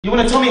You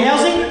want to tell me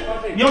housing?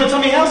 You want to tell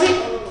me housing?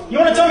 You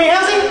want to tell me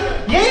housing?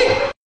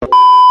 Yeah?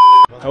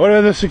 What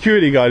about the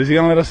security guard? Is he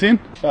going to let us in?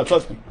 No,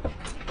 trust me.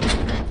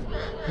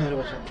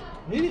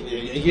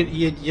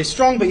 You're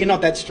strong, but you're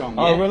not that strong.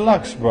 Oh, yeah?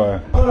 relax, bro.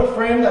 I've got a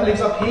friend that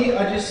lives up here.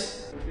 I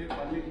just...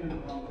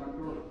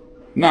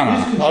 No,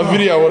 I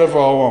video whatever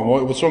I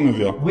want. What's wrong with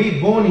you?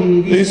 We're born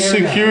in this These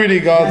area. security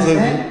guards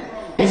are...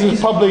 This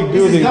is public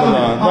building. This is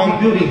government public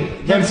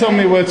building. Don't tell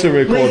me where to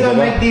record. Please don't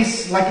make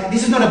this, like,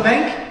 this is not a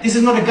bank. This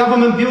is not a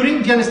government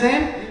building. Do you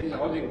understand?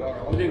 Okay,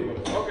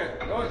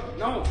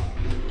 no,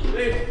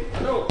 please,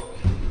 no.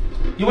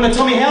 You want to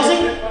tell me housing?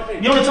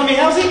 You want to tell me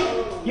housing?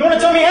 You want to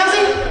tell me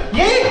housing?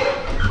 Yeah?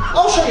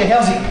 I'll show you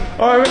housing.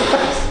 Alright,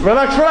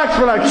 relax. You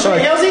want to show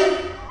you housing?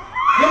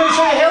 You want me to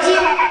show you housing?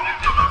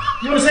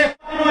 You want to say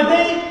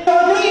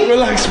ID?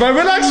 Relax, man.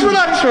 Relax. I've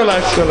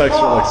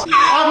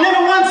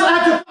never once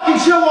had to fucking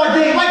show ID.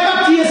 Wake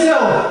up to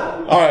yourself.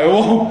 Alright,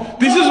 well,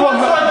 this is what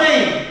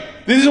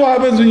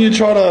happens when you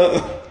try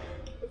to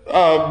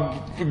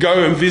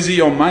go and visit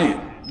your mate.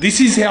 This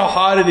is how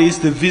hard it is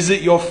to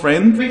visit your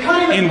friend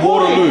in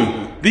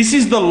Waterloo. This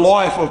is the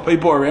life of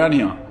people around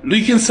here.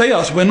 You can see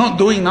us. We're not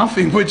doing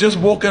nothing. We're just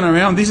walking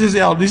around. This is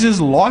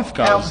life,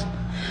 guys.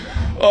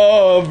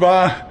 Oh,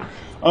 bro.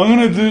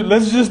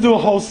 Let's just do a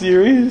whole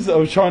series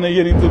of trying to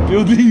get into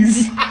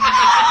buildings.